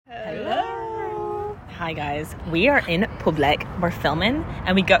Hi guys, we are in public, we're filming,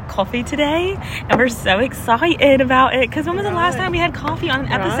 and we got coffee today, and we're so excited about it, because when was the last time we had coffee on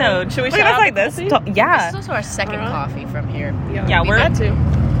an episode? Should we look at us like this? Yeah. This is also our second coffee from here. Yeah, we're had to.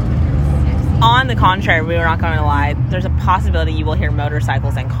 On the contrary, we were not going to lie, there's a possibility you will hear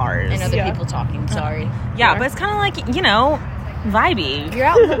motorcycles and cars. And other people talking, sorry. Yeah, but it's kind of like, you know, vibey. You're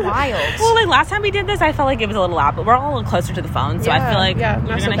out in the wild. Well, like last time we did this, I felt like it was a little loud, but we're all a little closer to the phone, so I feel like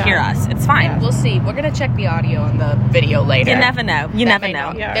you're going to hear us. It's fine. We'll see. We're going to check the audio on the video later. You never know. You never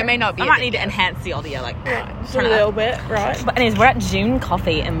know. There may not be. I might need to enhance the audio, like Just turn a it little up. bit, right? But anyways, we're at June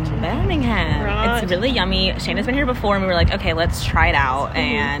Coffee in Birmingham. Right. It's really yummy. Shayna's been here before, and we were like, okay, let's try it out.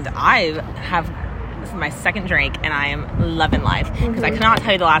 And this is my second drink, and I am loving life. Because I cannot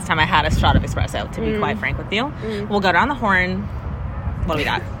tell you the last time I had a shot of espresso, to be quite frank with you. We'll go down the horn. What do we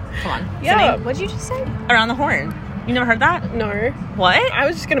got? Come on. Yeah. What'd you just say? Around the horn. You never heard that? No. What? I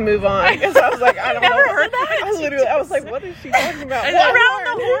was just going to move on. Because I was like, I don't know. Never heard that? I was like, what is she talking about?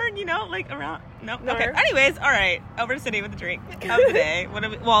 Around the horn, you know, like around. No. No. Okay. Anyways, all right. Over to City with the drink of the day.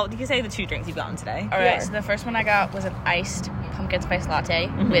 You can say the two drinks you've gotten today. All right, so the first one I got was an iced pumpkin spice latte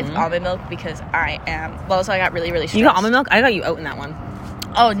with almond milk because so I got really, really stressed. You got almond milk? I got you oat in that one.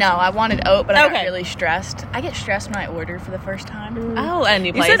 Oh, no, I wanted oat, but I got really stressed. I get stressed when I order for the first time. Oh, at a new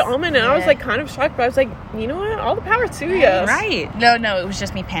You place. said almond, and I was like kind of shocked, but I was like, you know what? All the power to you. Right. No, it was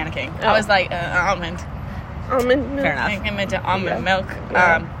just me panicking. I was like, almond. Almond milk. Fair enough. I'm into almond milk.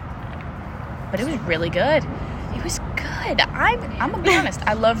 But it was really good. It was good. I'm gonna be honest.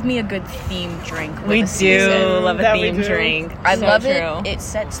 I love me a good themed drink. With We a do season. love a That we themed do. drink. I So love true. it. It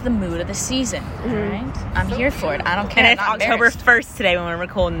sets the mood of the season. Right? I'm here for it. I don't care. And I'm it's not October embarrassed. '1st today when we're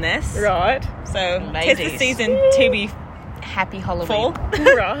recording this. Right. So, Ladies. tis the season to be Happy Halloween. full.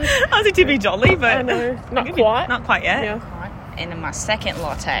 Right. I was like to be jolly, but I know. Not maybe quite. Not quite yet. Yeah. And then my second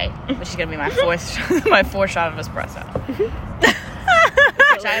latte, which is gonna be my fourth shot of espresso.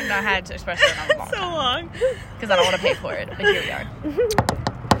 Which I have not had espresso in a long So time long. because I don't want to pay for it. But here we are.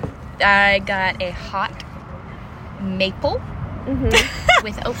 I got a hot maple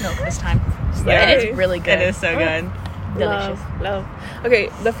with oat milk this time. Yay. And it's really good. It is so good. Delicious. Love. Okay,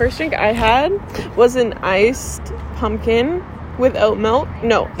 the first drink I had was an iced pumpkin with oat milk.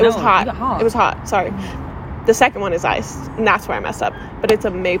 No, it was No, hot. you got hot. It was hot. Sorry. The second one is iced, and that's where I messed up. But it's a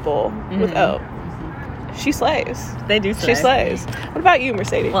maple with oat. She slays. They do She slays. What about you,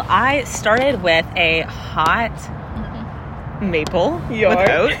 Mercedes? Well, I started with a hot maple with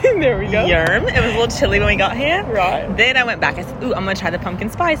oat. There we go. Yerm. It was a little chilly when we got here. Right. Then I went back. I said, ooh, I'm going to try the pumpkin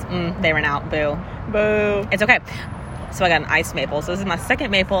spice. They ran out. Boo. Boo. It's okay. So I got an iced maple. So this is my second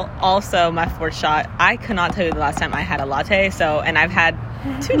maple. Also my fourth shot. I could not tell you the last time I had a latte. And I've had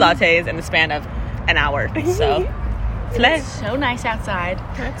 2 lattes in the span of an hour. So It's so nice outside.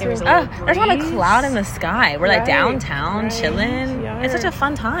 There was a there's little not a breeze. cloud in the sky. We're like Right. downtown Right. chilling. Yeah. It's such a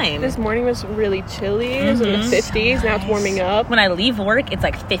fun time. This morning was really chilly. It was in the 50s. Now it's warming up. When I leave work, it's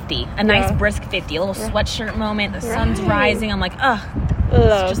like 50. A nice Yeah. brisk 50. A little sweatshirt moment. The sun's Right. rising. I'm like, ugh.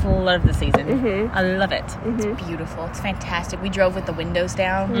 Love. Just love the season. I love it. It's beautiful. It's fantastic. We drove with the windows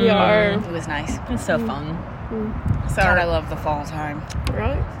down. Yar. It was nice. It's so fun. God, I love the fall time.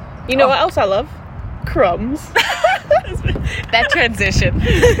 Right. You know what else I love? Crumbs. That transition.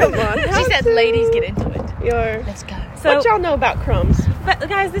 Come on. She said, ladies, get into it. Yar. Let's go. So, What y'all know about crumbs? but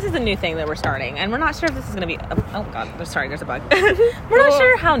guys, this is a new thing that we're starting, and we're not sure if this is going to be. Oh God, sorry, there's a bug. We're not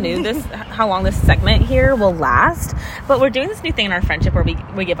sure how long this segment here will last, but we're doing this new thing in our friendship where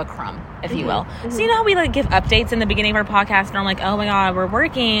we give a crumb, if you will. So you know how we like give updates in the beginning of our podcast, and I'm like, oh my God, we're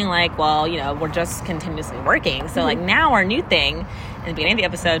working. Like, well, you know, we're just continuously working. So like now our new thing in the beginning of the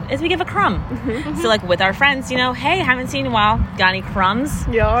episode is we give a crumb. So like with our friends, you know, hey, haven't seen you in a while. Got any crumbs?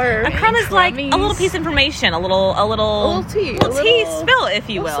 Yar. A crumb is like a Crummies. little piece of information, a little tea. spill, if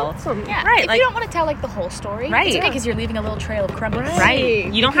you will. Something. Yeah. Right, If like- you don't want to tell like the whole story, Right. it's okay because you're leaving a little trail of crumbs. Right.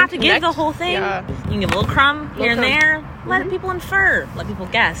 You don't can have to give connect. the whole thing. Yeah. You can give a little crumb here and crumb. there. Let people infer. Let people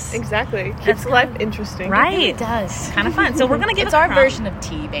guess. Exactly. That's Keeps life interesting. Right. It does. Kind of fun. So we're gonna give It's a our crumb. version of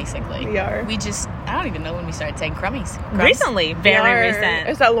tea, basically. Yar. I don't even know when we started saying crummies. Crumbs. Recently, very Yar. recent.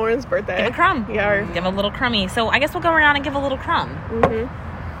 It's at Lauren's birthday. Give a crumb. Yar. Give a little crummy. So I guess we'll go around and give a little crumb.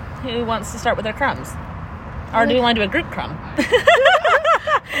 Who wants to start with their crumbs? Or do we want to do a group crumb?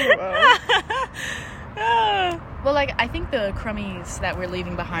 Well, like, I think the crummies that we're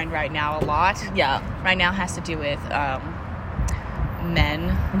leaving behind right now a lot, Yeah. right now has to do with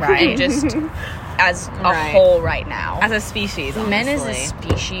men. Right. Just as a Right. whole right now. As a species, Men as a honestly.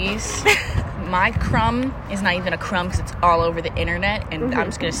 species. my crumb is not even a crumb because it's all over the internet, and I'm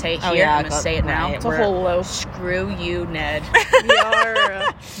just gonna say it here. Oh, yeah, I'm gonna say it now. right. It's a whole loaf. Screw you, Ned. Yar.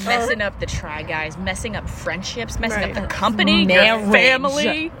 Messing up the Try Guys, messing up friendships, messing Right. up the company, Marriage. your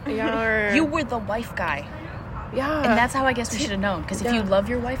family. Yar. You were the wife guy. Yeah. And that's how I guess we should have known. Because if you love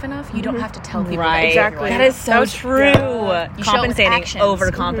your wife enough, you don't have to tell people Right. that you love your Exactly. wife. That is so That was- true. yeah. You show it with Compensating, actions.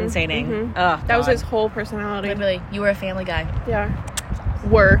 overcompensating. Ugh, That was God. his whole personality. Literally, you were a family guy. Yeah.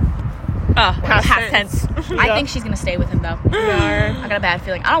 Were. Past tense. tense. I Yeah. think she's going to stay with him, though. Yar. I got a bad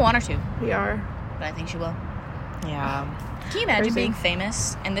feeling. I don't want her to, Yar. but I think she will. Yeah. Can you imagine Crazy. being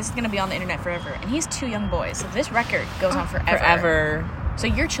famous? And this is going to be on the internet forever. And he's 2 young boys. So this record goes on forever. Forever. So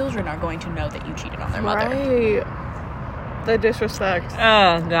your children are going to know that you cheated on their mother. Right. The disrespect.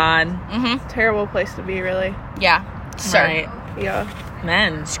 Oh, God. Mm-hmm. Terrible place to be, really. Yeah. Sir. Right. Yeah.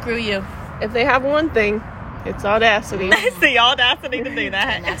 Men. Screw you. If they have one thing, it's audacity. It's the audacity to do And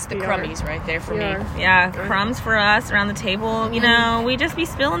that. that's the Yeah. crummies right there for me. Yeah. Yeah, crumbs for us around the table. You know, we just be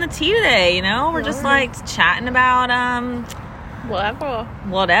spilling the tea today, you know? We're just like chatting about Whatever.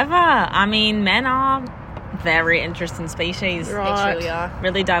 whatever. I mean, men are very interesting species. They Right. truly are.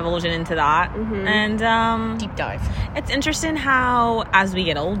 Really divulging into that. And Deep dive. it's interesting how as we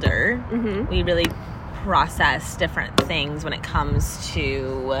get older, we really process different things when it comes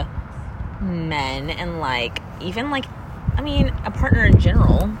to men and like even like I mean a partner in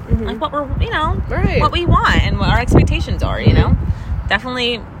general, like what we're Right. what we want and what our expectations are, you know.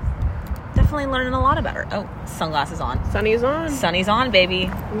 Definitely learning a lot about her. Oh, sunglasses on. Sunny's on. Sunny's on, baby.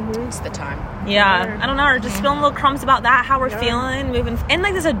 It's the time. Yeah, Yeah. I don't know. Or just spilling little crumbs about that, how we're Yeah. feeling, moving in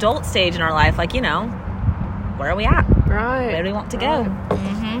like this adult stage in our life. Like, you know, where are we at? Right. Where do we want to go?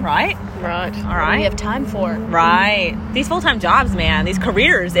 Mm-hmm. Right? Right. All What do right. we have time for? Right. These full-time jobs, man, these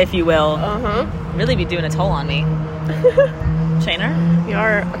careers, if you will, Uh-huh. really be doing a toll on me. Shayner?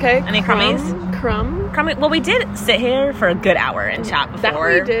 Yar. Okay. Any crummies? Crumb. Crummy. Well, we did sit here for a good hour and chat That before.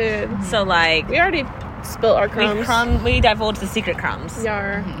 we did. So, like, We already spilt our crumbs. we divulged the secret crumbs.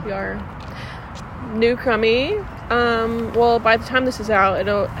 Yar. Yar. New crummy. Well, by the time this is out,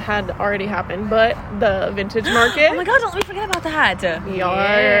 it had already happened. But the vintage market. Oh my god, don't let me forget about that. Yar.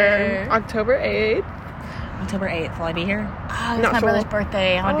 Yeah. October 8th. October 8th, will I be here? Oh, it's Not my sure. brother's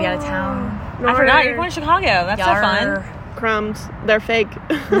birthday. I'm going to be out of town. I forgot, you're going to Chicago. That's so Yar. Crumbs. They're fake.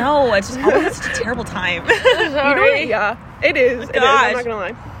 fun. No, it's just always such a terrible time. You know what? Yeah, it is. It is. Gosh. I'm not gonna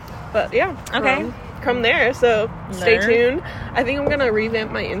lie. But yeah. Okay. Crumb there. So stay There. tuned. I think I'm gonna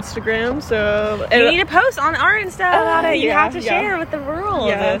revamp my Instagram. So You need to post on our Insta about it. You yeah, have to yeah. share with the world.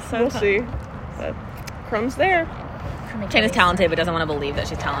 yeah, So we'll see. But crumbs there. Shane is talented, but doesn't want to believe that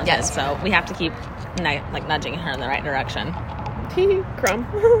she's talented. Yes. So we have to keep nudging her in the right direction. Crumb.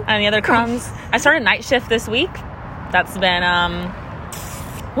 And the other crumbs. I started night shift this week. That's been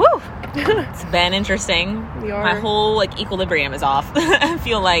woo. It's been interesting. Yar. My whole like equilibrium is off. I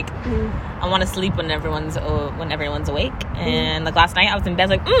feel like I want to sleep when everyone's awake. And like last night, I was in bed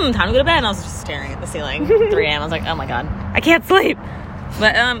like, time to go to bed. And I was just staring at the ceiling. 3 a.m. I was like, oh my god, I can't sleep.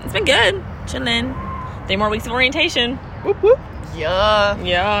 But it's been good. Chilling. 3 more weeks of orientation. Whoop whoop. Yeah.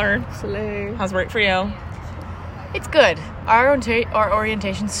 Yeah. Slay. How's work for you? It's good. Our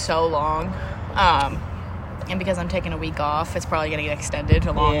orientation's so long. And because I'm taking a week off, it's probably going to get extended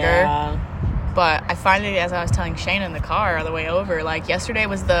to longer. Yeah. But I finally, as I was telling Shane in the car on the way over, like yesterday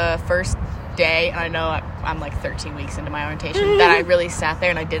was the first day, and I know I'm like 13 weeks into my orientation, that I really sat there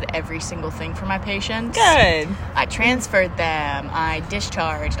and I did every single thing for my patients. Good. I transferred them. I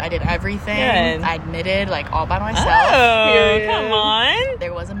discharged. I did everything. Good. I admitted, like, all by myself. Oh, Period. come on.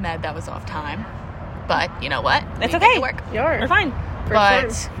 There was a med that was off time. But you know what? It's We okay. make it work. Yar. We're fine. But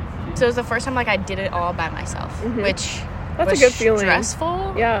First so it was the first time like I did it all by myself, which That's was a good feeling.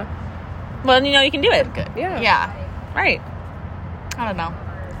 stressful. Yeah. Well, you know you can do it. Good. Yeah. Yeah. Right. I don't know.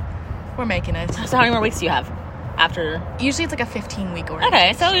 We're making it. So how many more weeks do you have after? Usually it's like a 15-week orientation.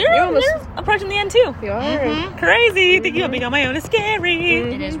 Okay, so you're almost- approaching the end too. Yar. Crazy. Thinking of being on my own is scary.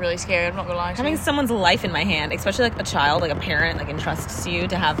 It is really scary. I'm not gonna lie to Having you. someone's life in my hand, especially like a child, like a parent, like entrusts you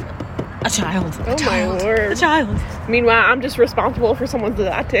to have a child. Oh my A word. child. Meanwhile, I'm just responsible for someone's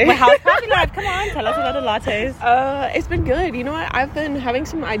latte. But how's coffee life? Come on, tell us about the lattes. It's been good. You know what? I've been having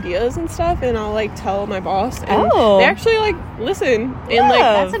some ideas and stuff, and I'll like tell my boss, and Oh. they actually like listen and Love. like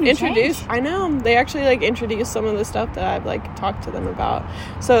That's a new introduce. change. I know they actually like introduce some of the stuff that I've like talked to them about.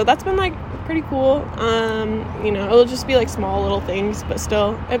 So that's been like pretty cool. You know, it'll just be like small little things, but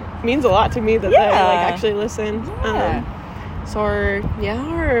still, it means a lot to me that they like Yeah. actually listen. Yeah. So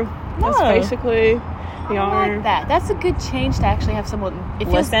yeah, that's Love. basically I like that. That's a good change to actually have someone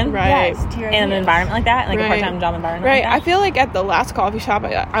listen, right, yes, to your in an ideas. environment like that, like Right. a part-time job environment. Right. Like I that. feel like at the last coffee shop,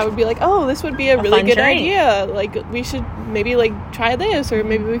 I would be like, oh, this would be a really fun good drink. idea. Like, we should maybe, like, try this, or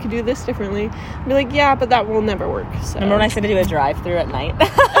maybe we could do this differently. I'd be like, yeah, but that will never work. So. Remember when I said to do a drive-through at night?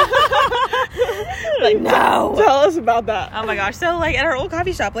 Like, no. Tell us about that. Oh my gosh. So, like, at our old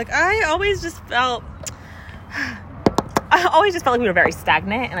coffee shop, like, I always just felt like we were very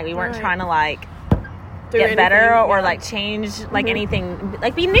stagnant and, like, we weren't Right. trying to, like, Do get anything, better or, yeah. like, change, like, anything,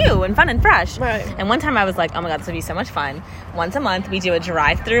 like, be new and fun and fresh. Right. And one time I was like, oh my God, this would be so much fun. Once a month, we do a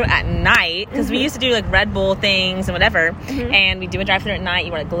drive-through at night because we used to do, like, Red Bull things and whatever. And we do a drive-through at night.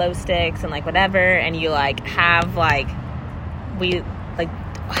 You wear, like, glow sticks and, like, whatever. And you, like, have, like,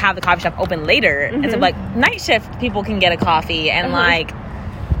 have the coffee shop open later. And so, like, night shift people can get a coffee and, like,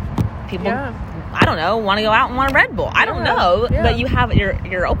 people... Yeah. I don't know, want to go out and want a Red Bull. I don't know, yeah. but you have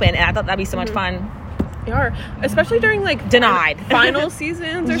you're open, and I thought that'd be so much fun. You are. Especially during, like, Denied. final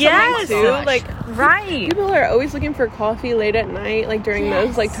seasons or Yes. something, too. Gosh. Like, Right. people are always looking for coffee late at night, like, during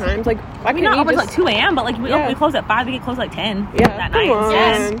those, like, times. Like, why We're can't not you open just... till like 2 a.m., but like Yeah. we close at 5. We get closed at like 10 Yeah, that come night. on.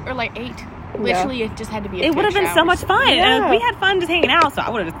 Yes, Man. or like 8. Literally, it just had to be. It would have been so much fun. Yeah. And we had fun just hanging out, so I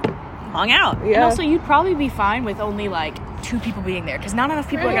would have just hung out. Yeah. And also, you'd probably be fine with only like 2 people being there because not enough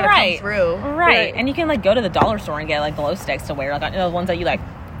people are gonna Right. come through. Right. Right. And you can like go to the dollar store and get like glow sticks to wear, like, you know, the ones that you like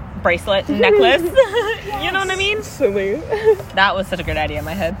bracelet and necklace. You know what I mean? Silly. That was such a good idea in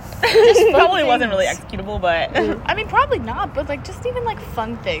my head. fun Probably wasn't things. really executable, but I mean, probably not, but like just even like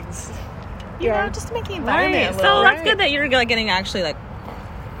fun things. You Yeah. know, just to make the environment. right. a So little- that's good that you're like getting actually like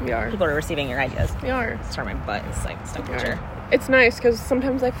We are. people are receiving your ideas. We are. Sorry, my butt is like stuck in the chair. It's nice because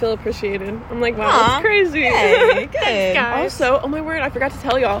sometimes I feel appreciated. I'm like, wow, Aw. that's crazy. Hey, good. Also, oh my word, I forgot to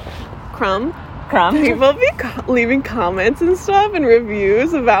tell y'all. Crumb. Crumb. People be leaving comments and stuff and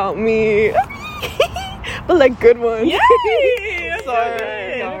reviews about me. But like good ones. Yay! That's Sorry.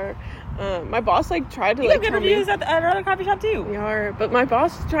 good. Yar. My boss like tried to You like have good tell me. reviews at our other coffee shop too. Yar. But my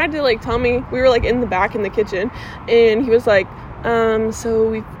boss tried to like tell me, we were like in the back in the kitchen, and he was like, so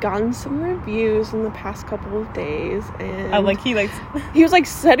we've gotten some reviews in the past couple of days, and I'm like he likes. he was like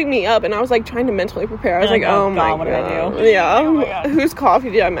setting me up, and I was like trying to mentally prepare. I was You're like, like, oh oh, my God, what did I God. do? Yeah. Oh my God. Whose coffee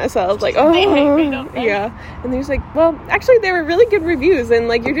did I mess up? Like, They hate me, oh, don't they? yeah. And he was like, well, actually, they were really good reviews, and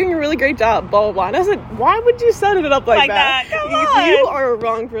like you're doing a really great job. Blah blah blah. And I said, why would you set it up like that? Come You on. are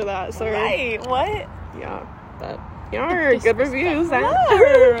wrong for that, sir. Right? What? Yeah. But you're good reviews.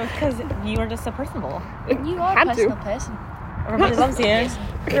 Because you are just so personable. You are Had a to. personal person. Everybody loves you.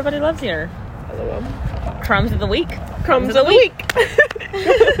 Everybody loves you. Crumbs of the week. Crumbs of the week.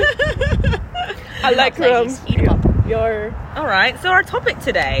 I like Ladies, crumbs. eat 'em up. You're All right. So our topic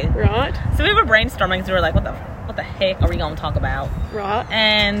today. right. So we were brainstorming. Because we were like, what the heck are we going to talk about? Right.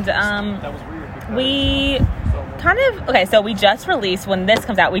 And we kind of so we just released, when this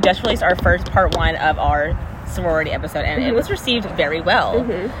comes out, we just released our first part 1 of our sorority episode, and it was received very well.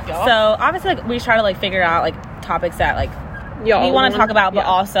 Yeah. So obviously, like, we try to like figure out like topics that like Y'all we want to talk about, but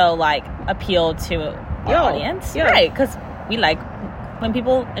yeah. also like appeal to our Y'all. audience, Yeah. right? Because we like when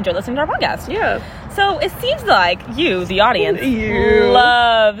people enjoy listening to our podcast. Yeah. So it seems like you, the audience, You.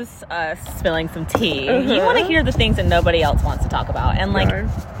 loves us spilling some tea. You Uh-huh. want to hear the things that nobody else wants to talk about, and like Yeah.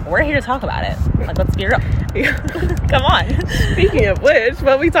 we're here to talk about it. Like, let's be real. Yeah. Come on. Speaking of which,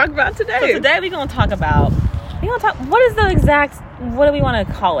 what we talk about today? So today we're gonna talk about. We're gonna talk. What is the exact? What do we want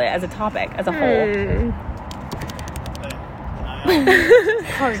to call it as a topic, as a whole?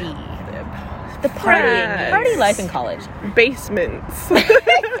 Party. The party life in college. Basements.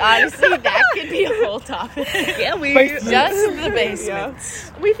 Honestly, that could be a whole topic. Yeah, we Just the basement.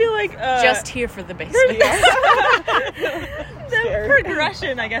 we feel like Just here for the basement. the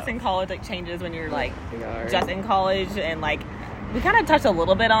progression, I guess, in college like changes when you're like just in college, and like we kind of touched a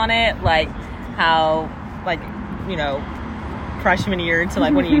little bit on it, like how like freshman year to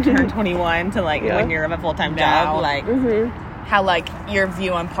like when you turn 21 to like Yeah. when you're in a full-time Now. job, like How like your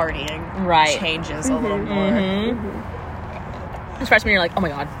view on partying Right. changes a little more. As freshman, you're like, oh my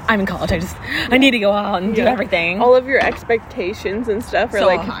god, I'm in college. I need to go out and do Yeah. everything. All of your expectations and stuff are So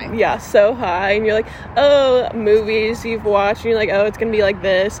like high. yeah, so high, and you're like, oh, movies you've watched, and you're like, oh, it's gonna be like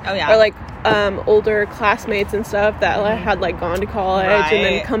this. Oh, yeah. Or like older classmates and stuff that like, had like gone to college and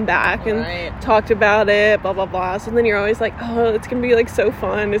then Right. come back and Right. talked about it, blah blah blah. So then you're always like, oh, it's gonna be like so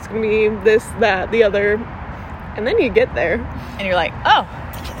fun. It's gonna be this, that, the other, and then you get there. And you're like, oh,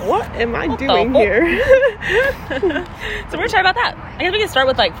 What am I What the doing fuck? here? So we're gonna chat about that. I guess we can start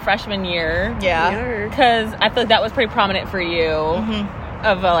with like freshman year. yeah. Because I feel like that was pretty prominent for you.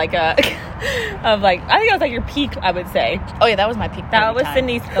 Of like a, of like, I think that was like your peak, I would say. Oh yeah, that was my peak. That party was time.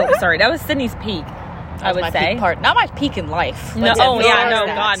 Sydney's. Oh, sorry, that was Sydney's peak. I would my say. peak part. Not my peak in life. No, Let's oh yeah, emphasize no,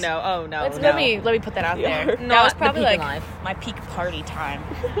 that. God, no, oh no, no. Let me put that out there. Not That was the probably peak in like life. my peak party time.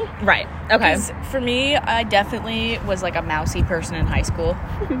 Right. Okay. 'Cause for me, I definitely was like a mousy person in high school.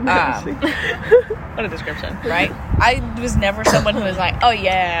 What a description. Right? I was never someone who was like, oh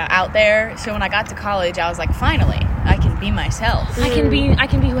yeah, out there. So when I got to college, I was like, finally, I can be myself. I can be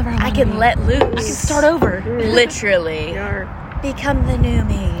whoever I want. I can let loose. I can start over. Literally. Become the new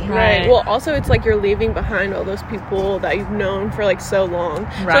me. Right. Well, also it's like you're leaving behind all those people that you've known for like so long.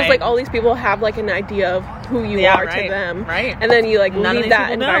 So Right. it's like all these people have like an idea of who you Yeah, are right. to them. Right. And then you like None of leave these that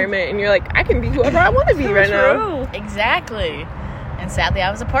people know. environment and you're like, I can be whoever I want to be right now. Exactly. And sadly,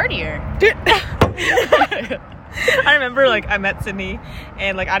 I was a partier. I remember, like, I met Sydney,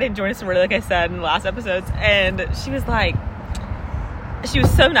 and, like, I didn't join a sorority, like I said in the last episodes, and she was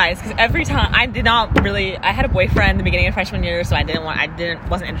so nice, because every time, I had a boyfriend in the beginning of freshman year, so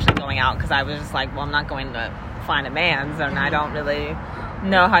wasn't interested in going out, because I was just like, well, I'm not going to find a man, and I don't really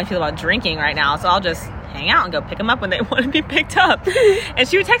know how I feel about drinking right now, so I'll just hang out and go pick them up when they want to be picked up. And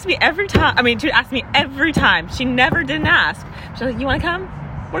she would text me every time, she would ask me every time. She never didn't ask. She was like, you want to come?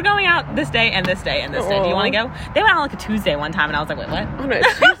 We're going out this day and this day and this day. Do you want to go? They went out like a Tuesday one time, and I was like, wait, what? On a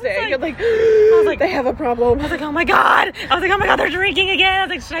Tuesday. You're like, they have a problem. I was like, oh my god. They're drinking again. I was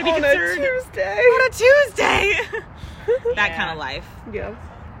like, should I be On concerned? a Tuesday. On a Tuesday. That Yeah. kind of life. Yeah.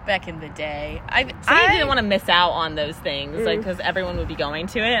 Back in the day. I didn't want to miss out on those things, like, because everyone would be going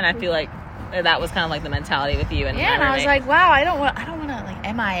to it, and I feel like that was kind of like the mentality with you and Yeah, and I was like, wow, I don't want to like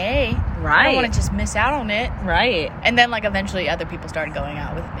MIA. I don't Right. want to just miss out on it. right, And then like eventually other people started going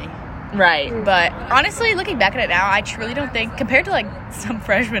out with me. right. But honestly, looking back at it now, I truly don't think, compared to like some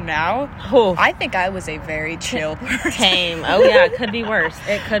freshmen now, Oh, I think I was a very chill person. tame. Oh yeah, it could be worse.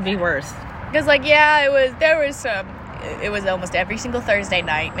 It could be worse. Because like, it was almost every single Thursday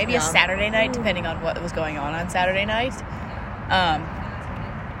night, maybe a Saturday night, depending on what was going on Saturday night.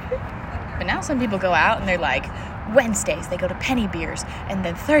 But now some people go out and they're like, Wednesdays they go to Penny Beers, and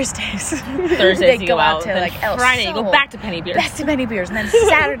then Thursdays they you go out to then like El Friday you Sol, go back to Penny Beers. back to Penny Beers, and then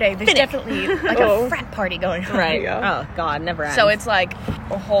Saturday there's definitely like a frat party going on. Right. Yeah. Oh god, never ends. So it's like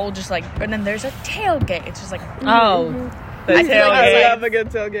a whole just like, and then there's a tailgate. It's just like oh. The I feel like I it's love a good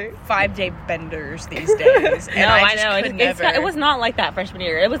tailgate. 5-day benders these days. And No, I just know. could It was not like that freshman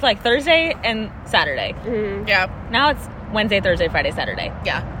year. It was like Thursday and Saturday. Yeah, Now it's Wednesday, Thursday, Friday, Saturday.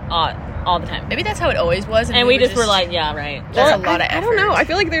 yeah. All the time. Maybe that's how it always was. And we just were like, yeah, right. That's a lot of effort. I don't know. I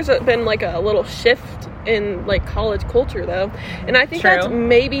feel like there's been like a little shift in like college culture though, and I think True. that's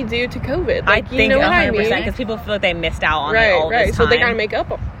maybe due to COVID. Like, I think you know what I 100% mean? because people feel like they missed out on it Right, all right. this So they time. gotta make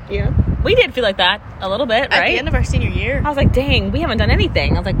up. Yeah. We did feel like that a little bit, at right? the end of our senior year. I was like, dang, we haven't done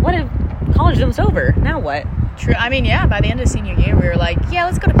anything. I was like, what if college is almost over? Now what? True. I mean, yeah. By the end of senior year, we were like, yeah,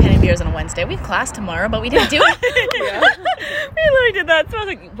 let's go to Penny Beers on a Wednesday. We have class tomorrow, but we didn't do it. We literally did that. So I was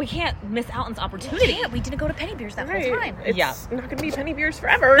like, we can't miss out on this opportunity. Yeah, we didn't go to Penny Beers that Right. whole time. It's Yeah. not gonna be Penny Beers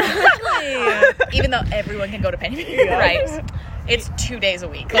forever. Even though everyone can go to Penny Beers. Right. It's 2 days a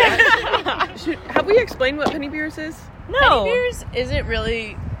week. Have we explained what Penny Beers is? No. Penny Beers isn't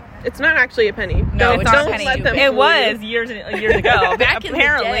really. It's not actually a penny. No, it's not don't a penny, let you them bitch. It fool was you. years ago. Back in the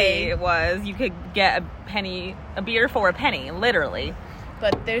Apparently, day. it was. You could get a beer for a penny, literally.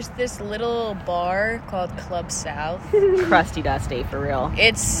 But there's this little bar called Club South. Crusty dusty, for real.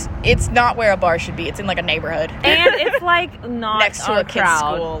 It's not where a bar should be. It's in like a neighborhood. And it's like not Next to our a kid's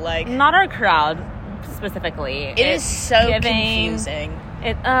crowd. school, like- not our crowd specifically. It is so giving- confusing.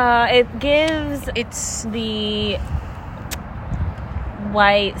 It gives It's the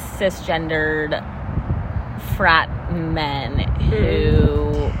white cisgendered frat men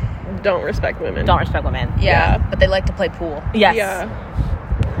who Don't respect women. don't respect women. yeah, Yeah. but they like to play pool. Yes. Yeah.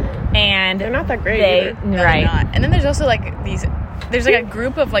 And They're not that great they either. No, they're right. not. And then there's also like these. There's like a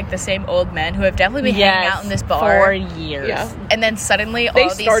group of like the same old men who have definitely been hanging out in this bar for years. Yeah. and then suddenly They all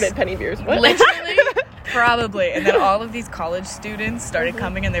started these Penny Beers. What? literally probably, and then all of these college students started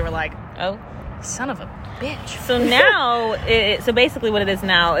coming and they were like, Oh. "Son of a bitch." So now, so basically, what it is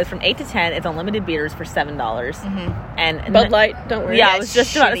now is from 8 to 10. It's unlimited beers for $7, and Bud Light, don't worry. Yeah, I Yeah, was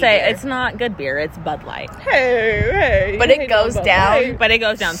just about to shitty say beer. it's not good beer. It's Bud Light, Hey. But it goes Bud down. Light. but it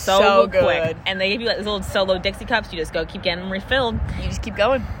goes down so So quick. good. And they give you like these little solo Dixie cups. You just go keep getting them refilled. You just keep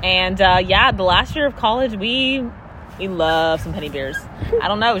going. And yeah, the last year of college, we love some penny beers. I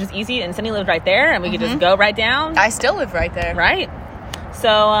don't know, it was just easy, and Cindy lived right there, and we could just go right down. I still live right there. Right. So,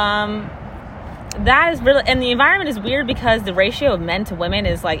 that is really, and the environment is weird because the ratio of men to women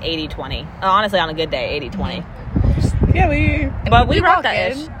is like 80-20. Honestly, on a good day, 80-20. Yeah, we. But we rock walk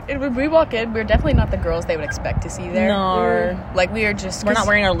that in. ish. And when we walk in, we're definitely not the girls they would expect to see there. No. Like we are just. We're not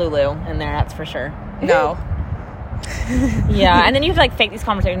wearing our Lulu in there, that's for sure. No. Yeah, and then you have to like fake these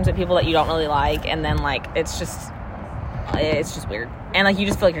conversations with people that you don't really like, and then like it's just weird, and like you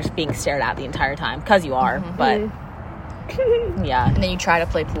just feel like you're being stared at the entire time because you are. But yeah, And then you try to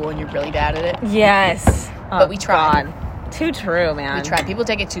play pool and you're really bad at it. yes, But we tried. God. Too true, man. We try. People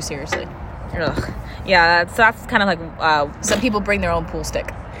take it too seriously. Ugh. Yeah, so that's kind of like Some people bring their own pool stick.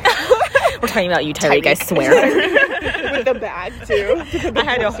 we're talking about you, Tyreek. I swear. With the bag too. I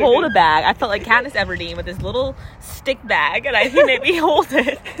had to hold a bag. I felt like Katniss Everdeen with this little stick bag, and he made me hold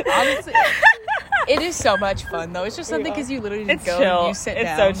it. Honestly, it is so much fun though. It's just something because you literally just It's go chill. and you sit It's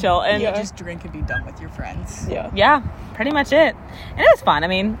down. so chill, and you just drink and be done with your friends. Yeah. yeah, pretty much it. And it was fun. I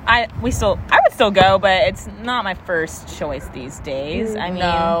mean, I would still go, but it's not my first choice these days. I mean,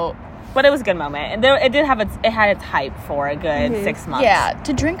 No. but it was a good moment, and it had its hype for a good 6 months. Yeah,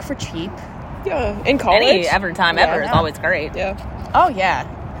 to drink for cheap. Yeah. In college. Every time Yeah. ever is always great. Yeah. Oh yeah,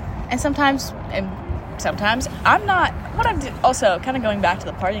 and sometimes I'm not. Also, kind of going back to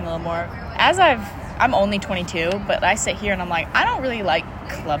the partying a little more. I'm only 22, but I sit here and I'm like, I don't really like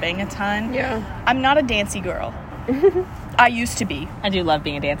clubbing a ton. Yeah. I'm not a dancey girl. I used to be. I do love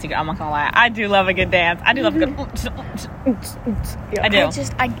being a dancing girl. I'm not gonna lie. I do love a good dance. I do love a good. Yeah. I do.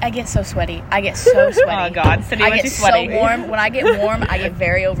 I get so sweaty. I get so sweaty. Oh God, Cindy, I when get she's sweaty, so warm. When I get warm, I get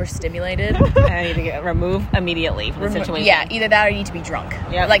very overstimulated. I need to get removed immediately from the situation. Yeah, either that or I need to be drunk.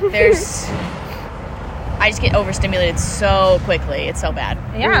 Yep. Like I just get overstimulated so quickly. It's so bad.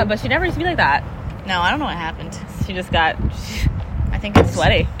 Yeah, but she never used to be like that. No, I don't know what happened. She just got I think it's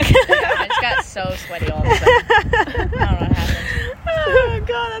sweaty. I just got so sweaty all of a sudden. I don't know what happened. Oh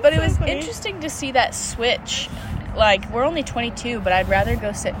God, that's But it so was funny. interesting to see that switch. Like, we're only 22, but I'd rather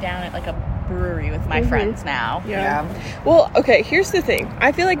go sit down at like a brewery with my friends now. Yeah. Well, okay, here's the thing.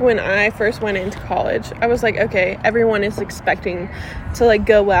 I feel like when I first went into college, I was like, okay, everyone is expecting to like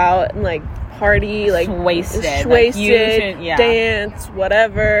go out and like party, like Wasted. Like, you should- yeah. dance,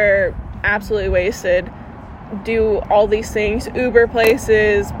 whatever, absolutely wasted. Do all these things, Uber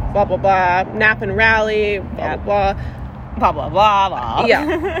places, blah blah blah, nap and rally, blah Yeah. blah blah blah blah blah. blah.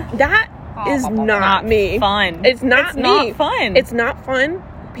 Yeah, that is not me. Fun. It's not me. Not fun. It's not fun.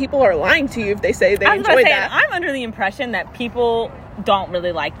 People are lying to you if they say they I was about enjoy to say, that. I'm under the impression that people don't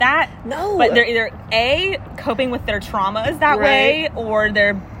really like that. No. But they're either A, coping with their traumas that way, or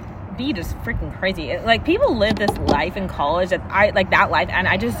they're B, just freaking crazy. Like, people live this life in college that and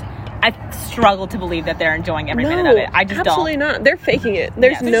I struggle to believe that they're enjoying every minute of it. I just absolutely don't. not. They're faking it.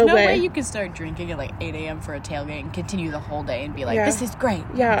 There's Yeah. no, There's no way way. you could start drinking at like 8 a.m. for a tailgate and continue the whole day and be like, Yeah. this is great.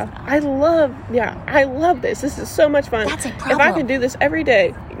 Yeah, I love this. This is so much fun. That's a If I problem. could do this every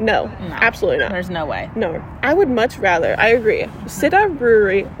day, no, absolutely not. There's no way. No, I would much rather, I agree, sit at a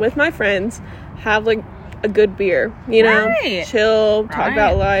brewery with my friends, have like a good beer, you know, Right. chill, talk Right.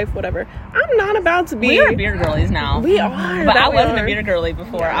 about life, whatever. I'm not about to be. We are beer girlies now. We are, But that I we wasn't are. a beer girly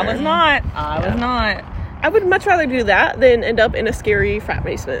before. I was Yeah. not. I was not. I would much rather do that than end up in a scary frat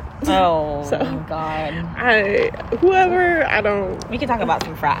basement. Oh, So. God. I don't. We could talk about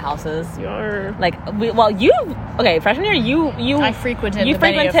some frat houses. You're. Like, freshman year, you I frequented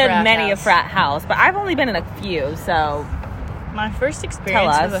many a frat house, but I've only been in a few, so My first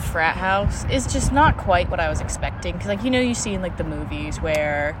experience Tell with a us. frat house is just not quite what I was expecting. Because, like, you see in, like, the movies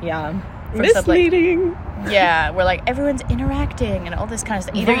where... yeah. First up, like, Misleading. yeah, where, like, everyone's interacting and all this kind of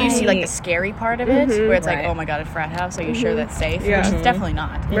stuff. Either you see, like, the scary part of it, where it's like, Right. oh, my God, a frat house. Are you sure that's safe? Yeah. Which it's definitely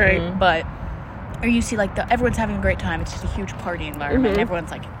not. Right. But... Or you see, like, everyone's having a great time. It's just a huge party environment. And everyone's,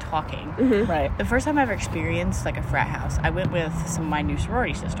 like, talking. Right. The first time I ever experienced, like, a frat house, I went with some of my new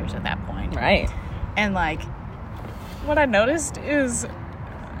sorority sisters at that point. Right. And, like, what I noticed is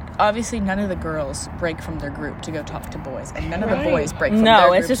obviously none of the girls break from their group to go talk to boys. And none of the boys break from their No,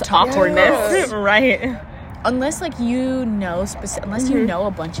 group it's just to talk to awkwardness. girls. Right. Unless, like, unless you know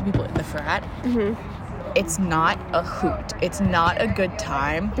a bunch of people in the frat, it's not a hoot. It's not a good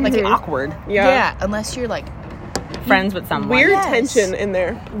time. Like, It's awkward. yeah, unless you're, like, Friends with someone. Weird Yes. tension in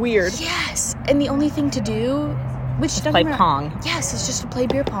there. Weird. yes. And the only thing to do, which doesn't Play matter- pong. Yes, it's just to play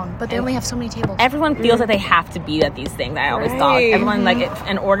beer pong. But they only have so many tables. Everyone feels like they have to be at these things. I always thought Right. everyone like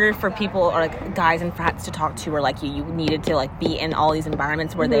in order for people or like guys in frats to talk to or like you needed to like be in all these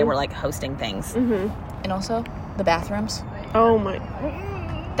environments where they were like hosting things. And also, the bathrooms. Oh my.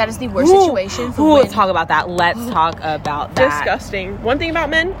 That is the worst situation for when... Let's talk about that. Let's talk about that. Disgusting. One thing about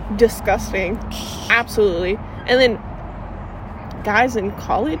men, disgusting. Absolutely. And then guys in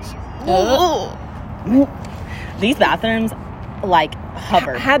college. These bathrooms like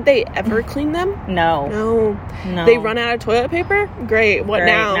hover. Had they ever cleaned them? No. No. They run out of toilet paper? Great. What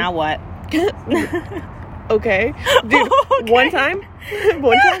Great. now? Now what? Okay. Dude, Okay. one time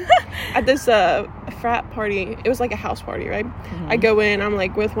at this frat party. It was like a house party, right? I go in, I'm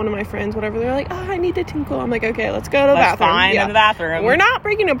like with one of my friends, whatever. They're like, I need to tinkle. I'm like, okay, let's go to the bathroom. Fine, to the bathroom. We're not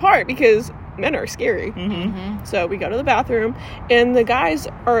breaking apart because men are scary. So we go to the bathroom, and the guys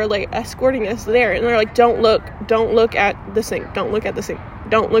are like escorting us there, and they're like, don't look at the sink. Don't look at the sink.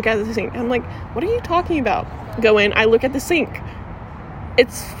 Don't look at the sink. I'm like, what are you talking about? Go in, I look at the sink.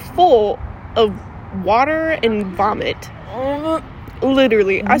 It's full of water and vomit.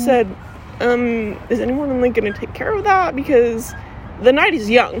 Literally. I said, is anyone like going to take care of that? Because the night is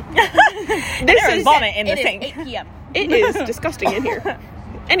young. There is vomit in the sink. 8 p.m. It is disgusting in here.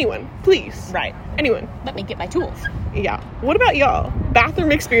 Anyone, please. Right. Anyone. Let me get my tools. Yeah. What about y'all?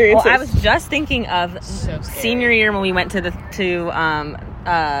 Bathroom experiences. Well, I was just thinking of So scary. senior year when we went to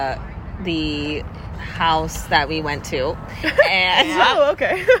the house that we went to, and Oh,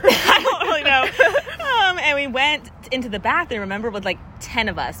 okay. I don't really know. And we went into the bathroom, remember, with like 10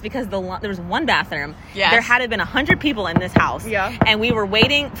 of us, because there was one bathroom. Yes. There had been 100 people in this house. Yeah. And we were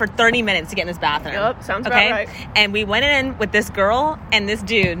waiting for 30 minutes to get in this bathroom. Yep, sounds about right. And we went in with this girl and this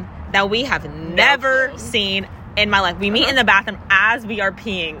dude that we have never clue. seen in my life. We meet in the bathroom as we are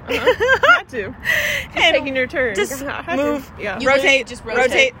peeing. Had to. And Taking your turn. just Had to. move. Yeah. You literally just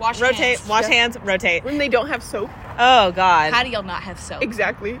rotate, wash hands. wash hands, rotate. When they don't have soap. Oh, God. How do y'all not have soap?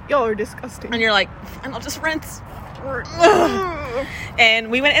 Exactly. Y'all are disgusting. And you're like, fine, I'll just rinse.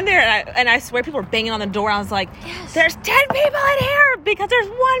 And we went in there, and I swear people were banging on the door. I was like, there's 10 people in here because there's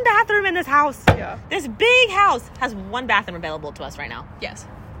one bathroom in this house. Yeah. This big house has one bathroom available to us right now. Yes.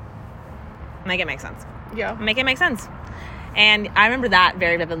 Make it make sense. Yeah. Make it make sense. And I remember that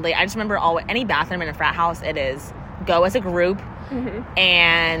very vividly. I just remember any bathroom in a frat house, it is go as a group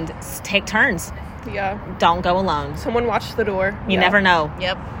and take turns. Yeah. Don't go alone. Someone watch the door. You never know.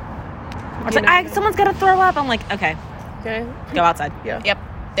 Yep. It's like, someone's got to throw up. I'm like, okay, Okay. go outside. Yeah. Yep.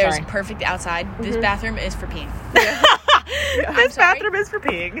 There's Sorry. perfect outside. This bathroom is for peeing. This sorry. bathroom is for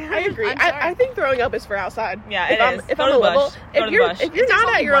peeing. I agree. I'm sorry. I think throwing up is for outside. Yeah, if it I'm, is. If Go I'm to a the level, bush. Go to the bush. if you're If there's not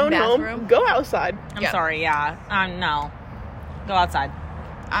at only your one own home, bathroom. go outside. I'm Yeah. sorry, yeah. No. Go outside.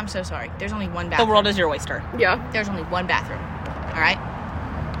 I'm so sorry. There's only one The bathroom. world is your oyster. Yeah. There's only one bathroom. All right?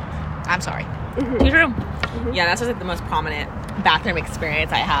 I'm sorry. True. Yeah, that's just like the most prominent bathroom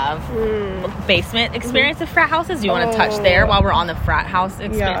experience I have. Basement experience of frat houses. Do you want to touch there while we're on the frat house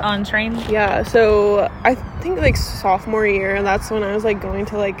on train? Yeah, so I think like sophomore year, that's when I was like going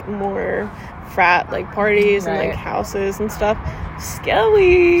to like more frat like parties and like Right. houses and stuff.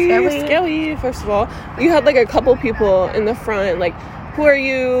 Scary. First of all, you had like a couple people in the front, like, who are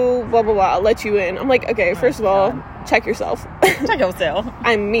you? Blah blah blah. I'll let you in. I'm like, okay, first of all, check yourself. Check yourself.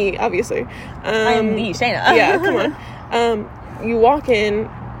 I'm me, obviously. I'm me, Shayna. Yeah, come on. You walk in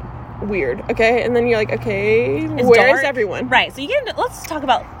weird, okay, and then you're like, okay, It's where is dark. everyone? Right. So you get into, let's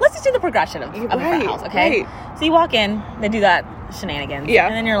just do the progression of a frat house, okay? Right. So you walk in, they do that shenanigans. Yeah.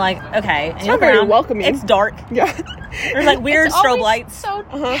 And then you're like, okay. And It's you not look very around, welcoming. It's dark. Yeah. There's like weird It's strobe always lights. So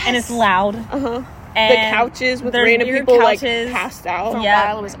And it's loud. The And couches with there's random weird people couches. like passed out. for a Yeah.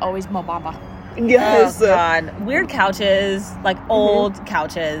 while, it was always Mobamba. Yes. Oh, God. Weird couches, like old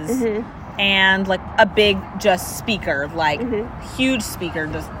couches, and like a big just speaker, like huge speaker,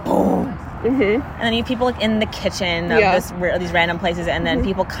 just boom. And then you have people like in the kitchen of Yeah. these random places, and then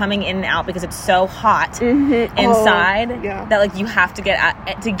people coming in and out because it's so hot inside yeah. that like you have to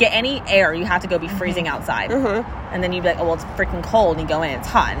to get any air, you have to go be freezing outside. And then you'd be like, oh well, it's freaking cold, and you go in, it's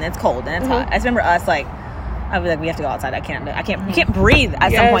hot, and it's cold, and it's hot. I just remember us like, I was like, we have to go outside. You can't breathe at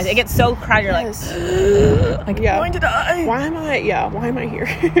some Yes. point. It gets so crowded. You're like, Yeah. I'm going to die. Why am I here?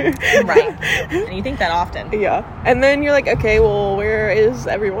 Right. And you think that often. Yeah. And then you're like, okay, well, where is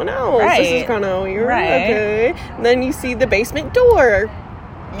everyone else? This Right. is kind of weird. Right. Okay. And then you see the basement door.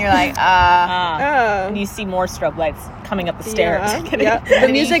 And you're like, And you see more strobe lights coming up the stairs. Yeah. The then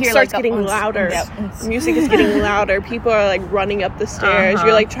you music hear, starts like, getting the louder. Yep. The music is getting louder. People are like running up the stairs. Uh-huh.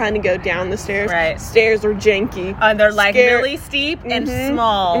 You're like trying to go down the stairs. Right. Stairs are janky. And they're like Scare- really steep and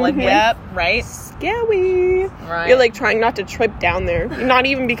small. Like, yep, right? Scary. Right. You're like trying not to trip down there. Not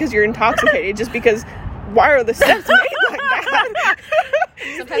even because you're intoxicated, just because why are the steps made like that?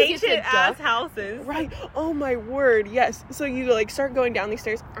 sometimes you have to Ancient ass duck. houses. Right. Oh my word. Yes. So you like start going down these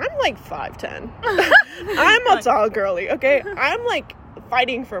stairs. I'm like 5'10". I'm a tall girly. Okay. I'm like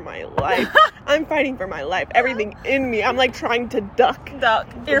fighting for my life. I'm fighting for my life. Everything in me. I'm like trying to duck.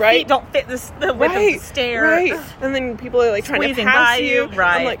 Your Right. feet don't fit the width of the stair. Right. And then people are like trying to Squeezing pass by you. you.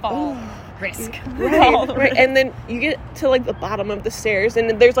 Right. I'm like, Fall. oh. Risk. Right, right. And then you get to like the bottom of the stairs,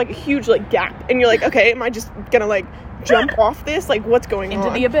 and there's like a huge like gap, and you're like, okay, am I just gonna like jump off this? Like, what's going on? Into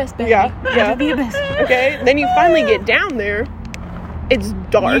the abyss, baby. Yeah, yeah. Into the abyss. Okay. Then you finally get down there, it's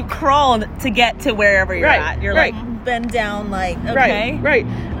dark. You crawled to get to wherever you're Right, at. You're right. like bend down, like okay. Right.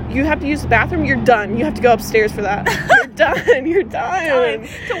 You have to use the bathroom. You're done. You have to go upstairs for that. You're done.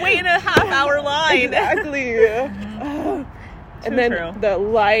 To wait in a half-hour line. Exactly. And then true. the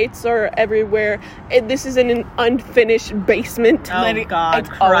lights are everywhere. This is in an unfinished basement. Oh God, it's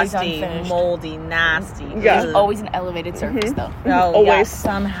always crusty, unfinished. moldy, nasty. Yeah. There's always an elevated surface though. Oh, yeah, Always.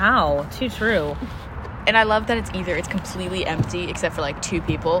 somehow. Too true. And I love that it's either it's completely empty except for like 2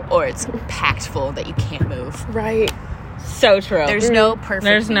 people, or it's packed full that you can't move. Right. So true. There's no perfect.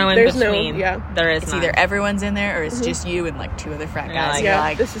 There's no in There's no- between. yeah. There is It's none. either everyone's in there or it's just you and like 2 other frat Yeah, guys. like- You're Yeah,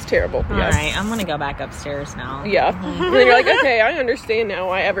 like, this is terrible. All Yes. right, I'm gonna go back upstairs now. Yeah. And then you're like, okay, I understand now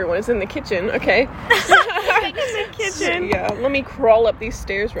why everyone is in the kitchen. Okay. In the kitchen. Yeah. Let me crawl up these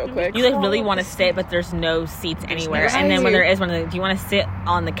stairs real quick. You like really want to sit, but there's no seats anywhere. no And then when seats. there is one, do you want to sit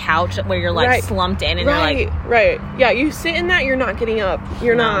on the couch where you're like Right. slumped in and Right. you're like, Right. Yeah. You sit in that. You're not getting up.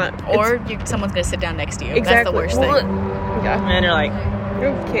 You're No. not. or someone's gonna sit down next to you. Exactly. That's the worst thing. Yeah. and you're like,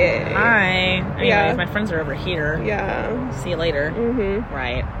 Okay. hi. Anyways, Yeah. my friends are over here. Yeah. See you later. Mm-hmm.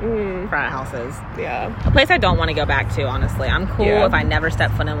 Right. Frat houses. Yeah. A place I don't want to go back to, honestly. I'm cool Yeah. if I never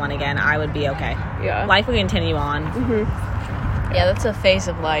step foot in one again. I would be okay. Yeah. Life will continue on. Yeah, that's a phase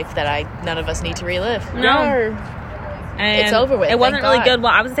of life that none of us need to relive. No. Yeah. And It's over with, It wasn't thank really God. good.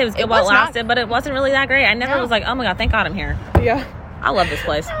 Well, I was gonna say it was good It while it was not. lasted, but it wasn't really that great. I never No. was like, oh my God, thank God I'm here. Yeah. I love this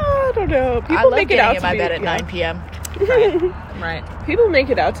place. I don't know. People I love make it getting out in to my be bed at yeah. 9 p.m. Right. People make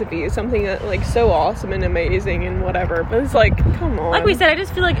it out to be something that like so awesome and amazing and whatever, but it's like, come on. Like we said, I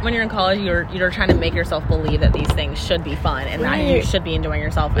just feel like when you're in college, you're trying to make yourself believe that these things should be fun and that you Right. should be enjoying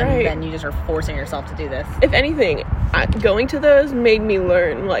yourself, and Right. then you just are forcing yourself to do this. If anything, going to those made me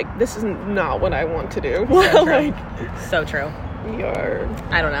learn like this is not what I want to do. So true. Like So true. you're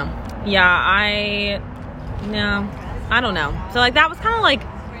I don't know. Yeah, I don't know. So like that was kind of like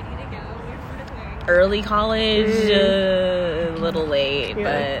early college, a little late,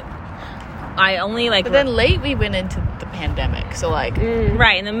 Yeah. but I only like But then late we went into the pandemic, so like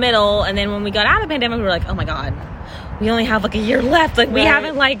right in the middle, and then when we got out of the pandemic, we were like, oh my God, we only have like a year left. Like we Right.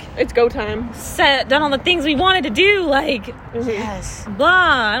 haven't like it's go time. done all the things we wanted to do. Like yes, blah.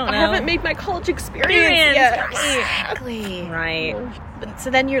 I don't know. I haven't made my college experience Experience. yet. exactly. Right. But,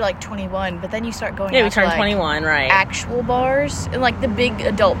 so then you're like 21, but then you start going. Yeah, out we to, turned like, 21. Right. Actual bars and like the big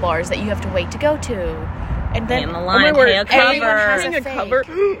adult bars that you have to wait to go to, and then in the Oh line, my word, pay a everyone has cover. a a fake. cover.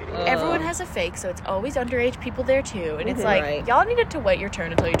 everyone has a fake, so it's always underage people there too. And it's like Right. y'all needed to wait your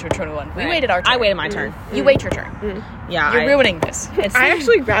turn until you turn 21. We Right. waited our turn. I waited my turn. You wait your turn. Yeah. You're ruining this. It's I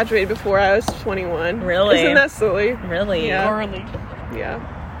actually graduated before I was 21. Really? Isn't that silly? really. Yeah. Early. Yeah.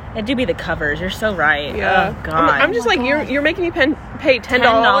 It do be the covers. You're so right. Yeah. Oh God. I'm just my like God. you're making me pay $10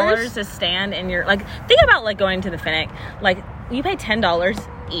 $10 to stand in your like. Think about like going to the Finnick. Like you pay $10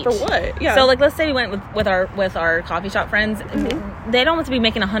 each for what? Yeah. So like, let's say we went with our coffee shop friends. They'd almost be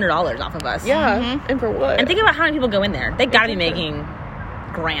making $100 off of us. yeah. And for what? And think about how many people go in there. They got to be making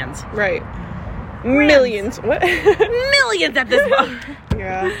grands, right. Millions. What? millions at this bar.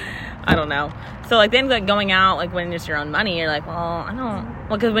 yeah. I don't know. So like then like going out like when it's your own money, you're like, well, I don't.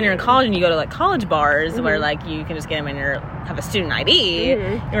 Well, because when you're in college and you go to like college bars where like you can just get them when you have a student ID,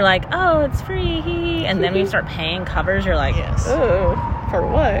 you're like, oh, it's free. And then when you start paying covers, you're like, Yes. Oh, for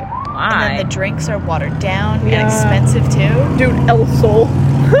what? why? And then the drinks are watered down Yeah. and expensive too. Dude, El Sol.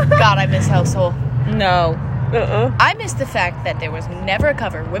 God, I miss household. no. I miss the fact that there was never a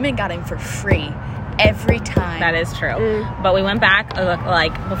cover. Women got in for free every time. That is true. But we went back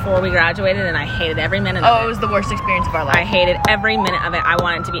like before we graduated, and I hated every minute of Oh, it it. was the worst experience of our life. I hated every minute of it. I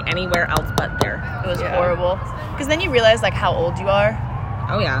wanted to be anywhere else but there. It was Yeah. horrible. Because then you realize like how old you are,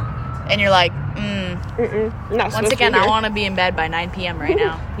 Oh yeah, and you're like, Not once again, I want to be in bed by 9 p.m. right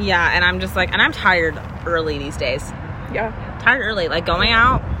now. yeah. And I'm just like, and I'm tired early these days. Yeah. Tired early, like going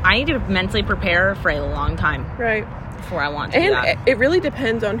out. I need to mentally prepare for a long time Right. before I want to do that. And it really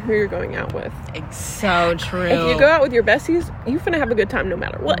depends on who you're going out with. So true. If you go out with your besties, you're finna have a good time no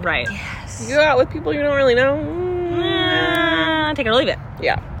matter what. right, If you go out with people you don't really know, take it or leave it.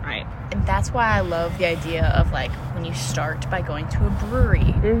 yeah. Right. And that's why I love the idea of like when you start by going to a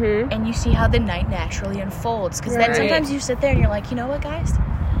brewery and you see how the night naturally unfolds. Because then Right. sometimes you sit there and you're like, you know what, guys,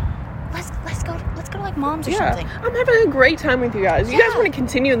 let's go to like Mom's or Yeah. something. I'm having a great time with you guys. You guys Yeah. want to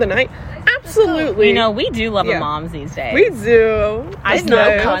continue the night? Absolutely. You know, we do love Yeah. the moms these days. we do. I With just know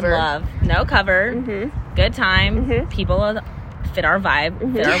no fun cover. love. No cover. Good time. People fit our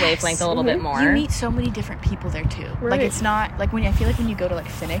vibe, fit our wavelength a little bit more. You meet so many different people there too. Like Right. it's not like I feel like when you go to like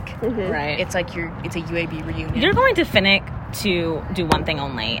Finnick, right. it's like it's a UAB reunion. You're going to Finnick to do one thing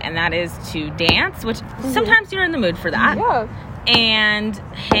only, and that is to dance, which sometimes you're in the mood for that. Yeah. and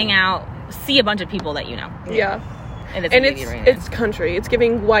hang out, see a bunch of people that you know. Yeah. And And it's country. It's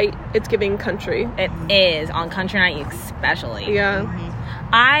giving white. It's giving country. It is on country night especially. Yeah.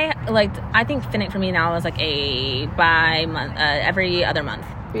 I think Finnick for me now is like a every other month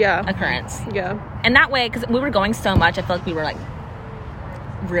Yeah. occurrence. Yeah. And that way, because we were going so much, I feel like we were like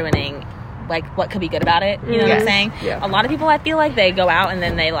ruining like what could be good about it. You know what I'm Yes. saying? Yeah. A lot of people, I feel like they go out and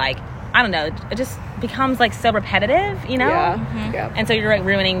then they like, I don't know, it just becomes like so repetitive, you know? Yeah. Yeah. And so you're like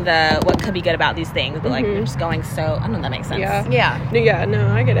ruining what could be good about these things, but like you're just going so, I don't know if that makes sense. Yeah. Yeah. Yeah. No,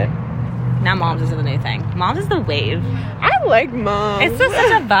 I get it. Now Moms is the new thing. Moms is the wave. I like Mom. It's just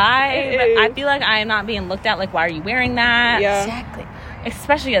such a vibe. It I is. feel like I am not being looked at like, why are you wearing that? Yeah. Exactly.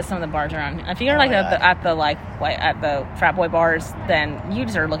 Especially at some of the bars around. If you're like at the frat boy bars, then you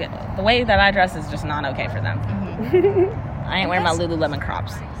just are looking. The way that I dress is just not okay for them. I ain't wearing my Lululemon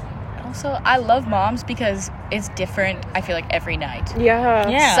crops. Also, I love Moms because it's different, I feel like, every night. Yeah.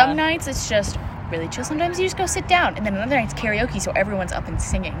 Yeah. Some nights it's just really chill. Sometimes you just go sit down. And then another night's karaoke, so everyone's up and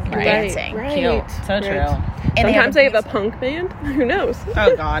singing and Right. dancing. Right. Cute. So Right. true. And Sometimes they have a music. punk band. Who knows?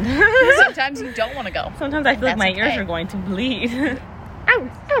 Oh God. Sometimes you don't want to go. Sometimes I feel like That's my okay. ears are going to bleed. I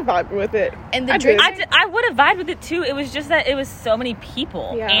vibe with it. And the I drink- did. I would have vibed with it too. It was just that it was so many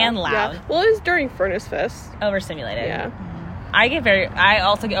people and loud. Yeah. Well, it was during Furnace Fest. Overstimulated. Yeah. I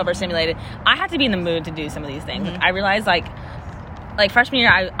also get overstimulated. I have to be in the mood to do some of these things. Like, I realized like freshman year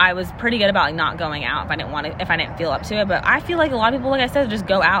I was pretty good about like not going out if I didn't feel up to it, but I feel like a lot of people, like I said, just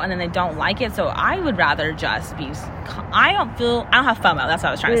go out and then they don't like it. So I would rather just be I don't have FOMO. That's what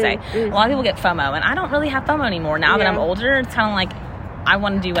I was trying to say. A lot of people get FOMO and I don't really have FOMO anymore. Now that I'm older, it's kind of like I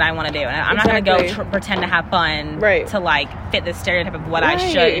want to do what I want to do, and I'm not going to go pretend to have fun to like fit this stereotype of what I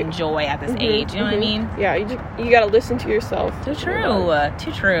should enjoy at this age. You know what I mean? Yeah, you got to listen to yourself. Too true.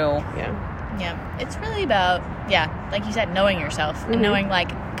 Too true. Yeah, it's really about, like you said, knowing yourself and knowing, like,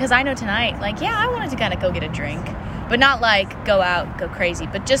 because I know tonight, like, I wanted to kind of go get a drink, but not like go out, go crazy,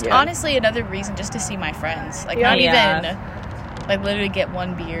 but just honestly another reason just to see my friends, like not even like literally get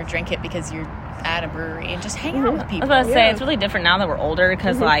one beer, drink it because you're at a brewery and just hang out with people. I was about to say, it's really different now that we're older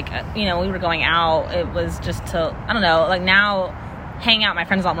because like, you know, we were going out, it was just to, I don't know, like now hang out with my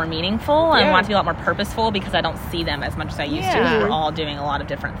friends is a lot more meaningful and I want it to be a lot more purposeful because I don't see them as much as I used to. We're all doing a lot of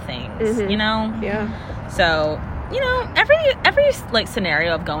different things, you know? Yeah. So, you know, every like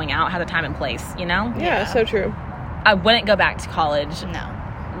scenario of going out has a time and place, you know? Yeah, so true. I wouldn't go back to college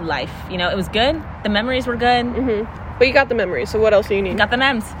life. You know, it was good. The memories were good. But you got the memories, so what else do you need? Got the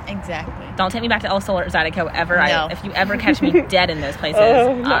memes. Exactly. Don't take me back to El Sol or Zydeco ever. No. If you ever catch me dead in those places,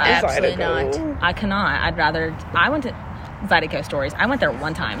 Absolutely not. I cannot. I went to Zydeco Stories. I went there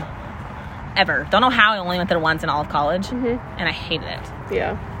one time. Ever. Don't know how I only went there once in all of college. And I hated it.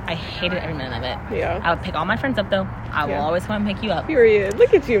 Yeah. I hated every minute of it. Yeah. I would pick all my friends up, though. I will always come and pick you up. Period.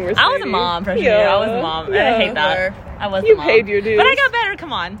 Look at you, Mercedes. I was a mom freshman year. I was a mom. I hate that. I was You the mom. paid your dues. But I got better.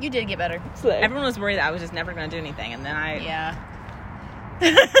 Come on. You did get better. Slay. Everyone was worried that I was just never going to do anything. And then I... Yeah.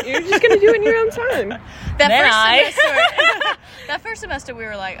 You're just going to do it in your own time. That first semester we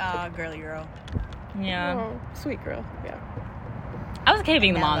were like, girly girl. Yeah. Oh, sweet girl. Yeah. I was okay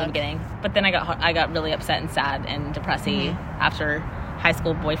being the mom in the look. beginning, but then I got really upset and sad and depressy after high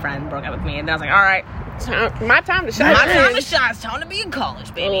school boyfriend broke up with me, and then I was like, all right, My time to shine. my time to shine. It's time to be in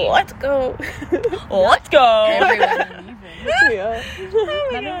college, baby. Let's go. Let's go. Everyone. Yeah.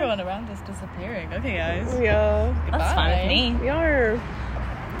 Not everyone around us disappearing. Okay, guys. Yeah. That's fine with me. We are.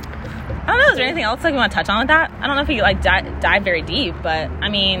 I don't know. Is there anything else like we want to touch on with that? I don't know if we like dive very deep, but I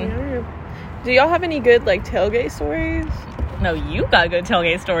mean, Do y'all have any good like tailgate stories? no, you got good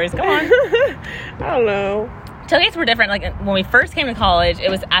tailgate stories. Come on. I don't know. Tailgates were different. Like when we first came to college, it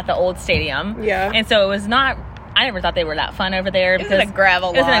was at the old stadium. Yeah. And so it was not. I never thought they were that fun over there It was because in a gravel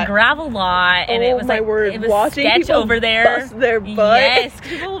it was in lot. a gravel lot, and it was my like word. it was Watching sketch people over there. bust their butt. Yes,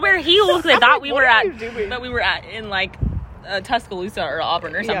 people wear heels. They I'm thought like, we what were are at, you doing? that we were at in like Tuscaloosa or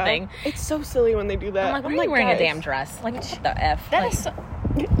Auburn or something. Yeah. It's so silly when they do that. I'm like wearing guys. a damn dress. Like what the f? That Like, is so,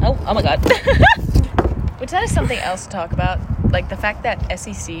 oh my god. which that is something else to talk about. Like the fact that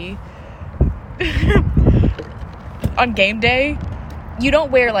SEC on game day, you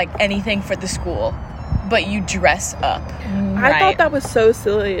don't wear like anything for the school, but you dress up. I thought that was so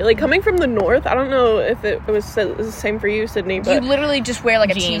silly. Like coming from the north, I don't know if it was the same for you, Sydney, You but literally just wear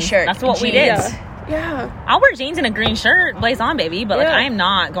like a Jeans. t-shirt. That's what we jeans. did. yeah. I'll wear jeans and a green shirt, blaze on, baby. But like Yeah. I am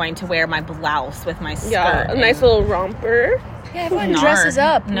not going to wear my blouse with my skirt. Yeah, a and- nice little romper. Yeah, everyone Nar. dresses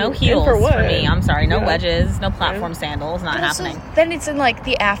up. No heels for what? for me. I'm sorry. No Yeah. wedges. No platform sandals. Not But also, happening. then it's in like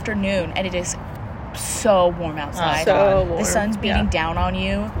the afternoon and it is so warm outside. Oh, So God. warm. The sun's beating Yeah. down on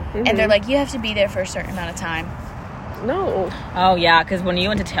you, and they're like, you have to be there for a certain amount of time. No. Oh, yeah, because when you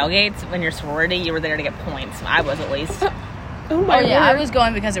went to tailgates, when your sorority, you were there to get points. I was, at least. Oh my yeah, I word. was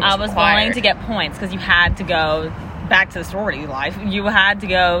going because it was I was required. going to get points because you had to go back to the sorority life. You had to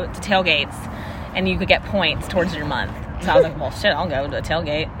go to tailgates, and you could get points towards your month. So I was like, well, shit, I'll go to a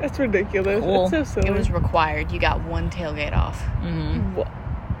tailgate. That's ridiculous. Cool. That's so silly. It was required. You got one tailgate off.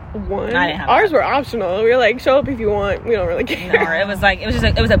 One. I didn't have Ours that. were optional. We were like, show up if you want. We don't really care. No, it was like, it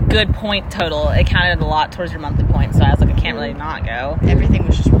was a good point total. It counted a lot towards your monthly points. So I was like, I can't really not go. Everything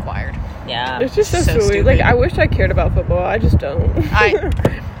was just required. Yeah. It's just so So silly. stupid. Like, I wish I cared about football. I just don't.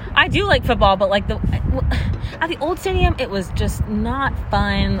 I do like football, but like at the old stadium, it was just not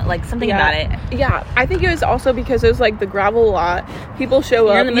fun. Like something about it. Yeah, I think it was also because it was like the gravel lot. People show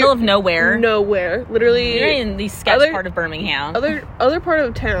up. You're in the middle of nowhere. Nowhere. Literally. You're in the sketch part of Birmingham. Other part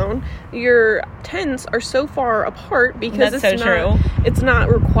of town, your tents are so far apart because That's it's so not, true. It's not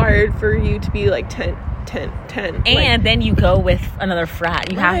required for you to be like 10. And then you go with another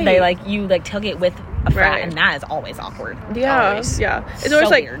frat. You have you tailgate with a frat, Right. and that is always awkward. Yeah, Always. yeah. It's So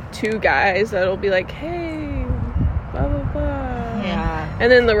always like weird. two guys that'll be like, hey, blah blah blah. Yeah.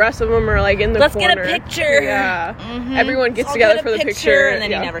 And then the rest of them are like in the Let's corner. get a picture. Yeah. Mm-hmm. Everyone gets I'll together get a for the picture, and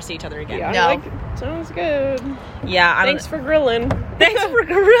then yeah. you never see each other again. Yeah. No. Like, sounds good. Yeah. I don't Thanks for grilling. Thanks for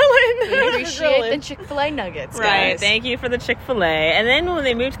grilling. We appreciate the Chick-fil-A nuggets, Right, guys. thank you for the Chick-fil-A. And then when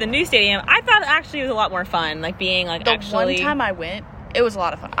they moved to the new stadium, I thought actually it was a lot more fun. Like being like The actually. one time I went, it was a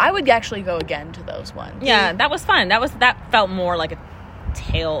lot of fun. I would actually go again to those ones. Yeah, that was fun. That felt more like a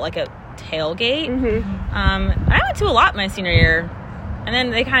tailgate. Mm-hmm. I went to a lot my senior year, and then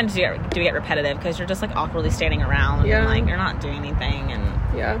they kind of do get repetitive because you're just like awkwardly standing around Yeah. and like you're not doing anything, and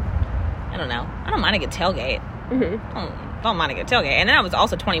Yeah. I don't know. I don't mind a good tailgate. Mm-hmm. Don't mind a good tailgate. And then I was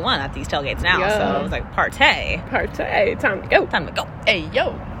also 21 at these tailgates now, Yeah. so it was like partay. Partay. Time to go. Time to go. Hey,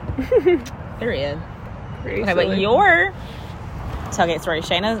 yo. Period. Pretty Okay, but silly. your tailgate story,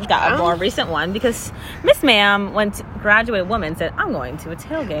 Shayna's got a more recent one because Miss Ma'am, graduated woman, said, I'm going to a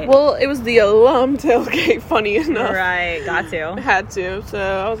tailgate. Well, it was the alum tailgate, funny enough. Right, got to. Had to. So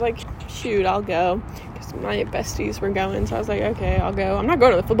I was like, shoot, I'll go. Because my besties were going. So I was like, okay, I'll go. I'm not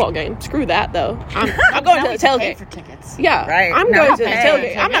going to the football game. Screw that, though. I'm going to the tailgate. For tickets. Yeah. Right. I'm Now going to the pay.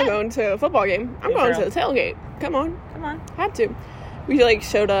 tailgate. I'm not going to a football game. I'm going True. to the tailgate. Come on. Come on. Had to. We like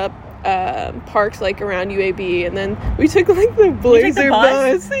showed up parks like around UAB, and then we took like the Blazer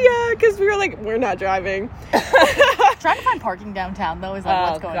bus? Yeah, because we were like, we're not driving. Trying to find parking downtown, though, is like, Oh,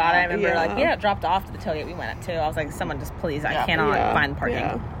 what's going God, on. I remember, Yeah. like, we got dropped off to the tailgate we went to. I was like, someone just please, I Yeah. cannot Yeah, find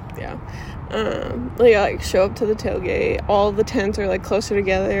parking. Yeah. Like show up to the tailgate. All the tents are like closer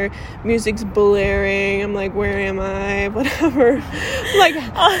together. Music's blaring. I'm like, where am I? Whatever. Like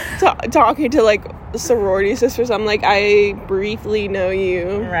talking to like sorority sisters. I'm like, I briefly know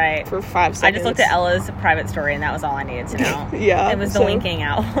you. Right. For 5 I seconds. just looked at Ella's private story, and that was all I needed to know. Yeah. It was the so- winking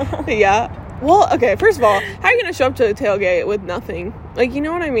owl. Yeah. Well, okay. First of all, how are you gonna show up to a tailgate with nothing? Like, you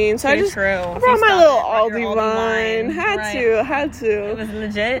know what I mean? So I Too just true. I So brought you my stopped little at your Aldi Aldi wine. wine. Had Right. to. It was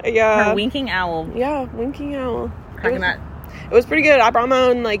legit. Yeah. Her winking owl. Yeah, winking owl. Cracking that. It was pretty good. I brought my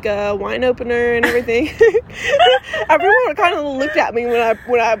own like wine opener and everything. Everyone kind of looked at me when I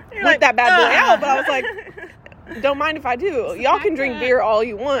whipped like, that bad boy "Ugh." out, but I was like, don't mind if I do. Y'all can drink beer all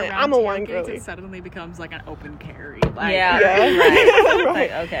you want. I'm a wine girl. It suddenly becomes like an open carry. Yeah. Yeah. Right. Right.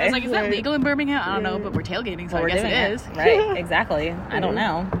 Like, okay. I was like, is that Right. legal in Birmingham? I don't know, but we're tailgating, so Well, I we're guess doing it is. Right. Exactly. I don't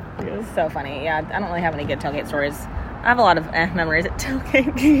know. Yeah. So funny. Yeah. I don't really have any good tailgate stories. I have a lot of memories at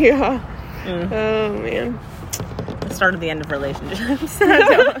tailgate. Yeah. Mm. Oh man. The start of the end of relationships.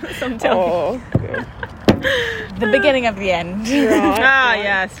 Some tailgate. Oh. Yeah. The beginning of the end. Ah,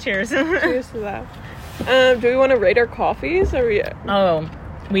 yes. Cheers. Cheers to that. Do we want to rate our coffees? Or Oh,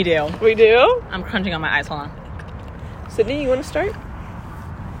 we do. we do? I'm crunching on my eyes. Hold on. Sydney, you want to start?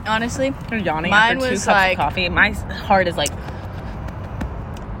 Honestly, You're yawning Mine after 2 was cups like- of coffee. My heart is like,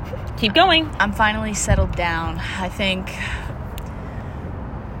 keep going. I'm finally settled down. I think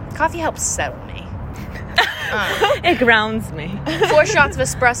coffee helps settle me. It grounds me. 4 shots of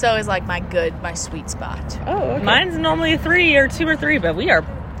espresso is like my sweet spot. Oh, okay. Mine's normally 3 or 2 or 3, but we are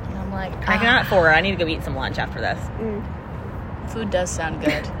And I'm like, cracking out at 4. I need to go eat some lunch after this. food does sound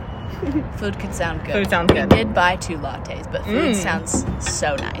good. Food could sound good. Food sounds good. We did buy 2 lattes, but food Mm. sounds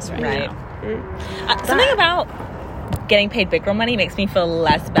so nice right, Right. now. Something about getting paid big girl money makes me feel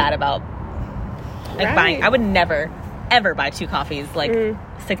less bad about like Right. buying. I would never ever buy 2 coffees like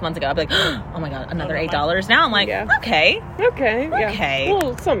 6 months ago. I'd be like, oh my god, another $8. Now I'm like, Yeah. okay. Okay. Yeah. Okay.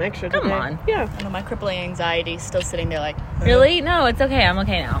 Well, some extra. Come today. on. Yeah. I know my crippling anxiety is still sitting there like, Really? No, it's okay. I'm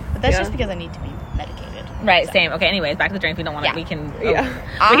okay now. But that's Yeah. just because I need to be medicated. Right, same. Okay, anyways, back to the drink. We don't want to, Yeah. we can, Yeah.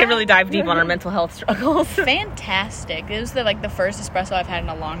 we can really dive deep on our mental health struggles. Fantastic. It was the first espresso I've had in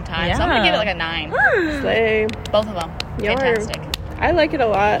a long time. So I'm gonna give it like a 9. Slay. Both of them. Yeah. Fantastic. I like it a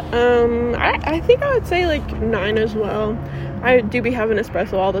lot. I think I would say like 9 as well. I do be having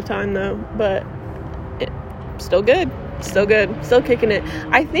espresso all the time though, but still good. Still good. Still kicking it.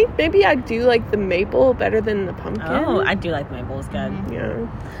 I think maybe I do like the maple better than the pumpkin. Oh, I do like maple. It's good. Yeah.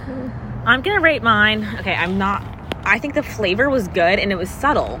 I'm going to rate mine. Okay, I think the flavor was good and it was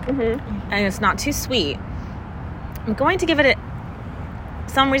subtle. Mm-hmm. And it's not too sweet. I'm going to give it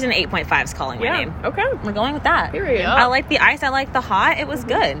some reason 8.5 is calling my Yeah. name. Okay. We're going with that. Period. Yeah. I like the ice. I like the hot. It was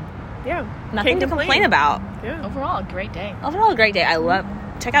good. Yeah. Nothing Can't to complain about. Yeah. Overall, a great day. Overall, a great day.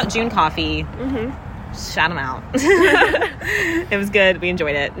 Check out June Coffee. Mm-hmm. Shout them out. It was good. We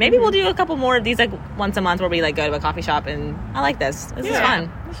enjoyed it. Maybe we'll do a couple more of these like once a month where we like go to a coffee shop, and I like this. This is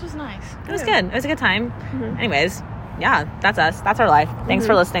fun. This was nice. It was good. It was a good time. Anyways, yeah, that's us. That's our life. Thanks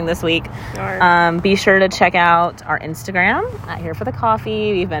for listening this week. Be sure to check out our Instagram at Here for the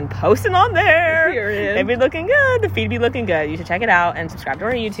Coffee. We've been posting on there. Period. They've been looking good. The feed be looking good. You should check it out and subscribe to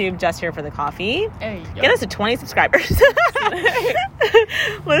our YouTube, Just Here for the Coffee. Hey, yo. Get us to 20 subscribers.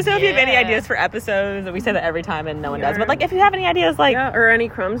 Let us know if you have any Yeah. ideas for episodes. We say that every time and no one does. But like, if you have any ideas, like, Yeah, or any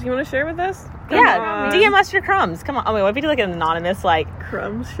crumbs you want to share with us? DM us your crumbs. Come on. Oh wait, what if you do like an anonymous like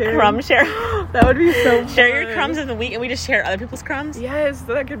Crumbs share. crumb share? That would be so fun. Share your crumbs of the week, and we just share other people's crumbs. Yes,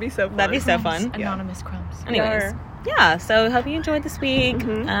 that could be so fun. That'd be so fun. Anonymous crumbs. Anyways, yeah. So hope you enjoyed this week.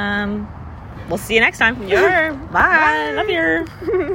 We'll see you next time. Yeah. Bye. Love you.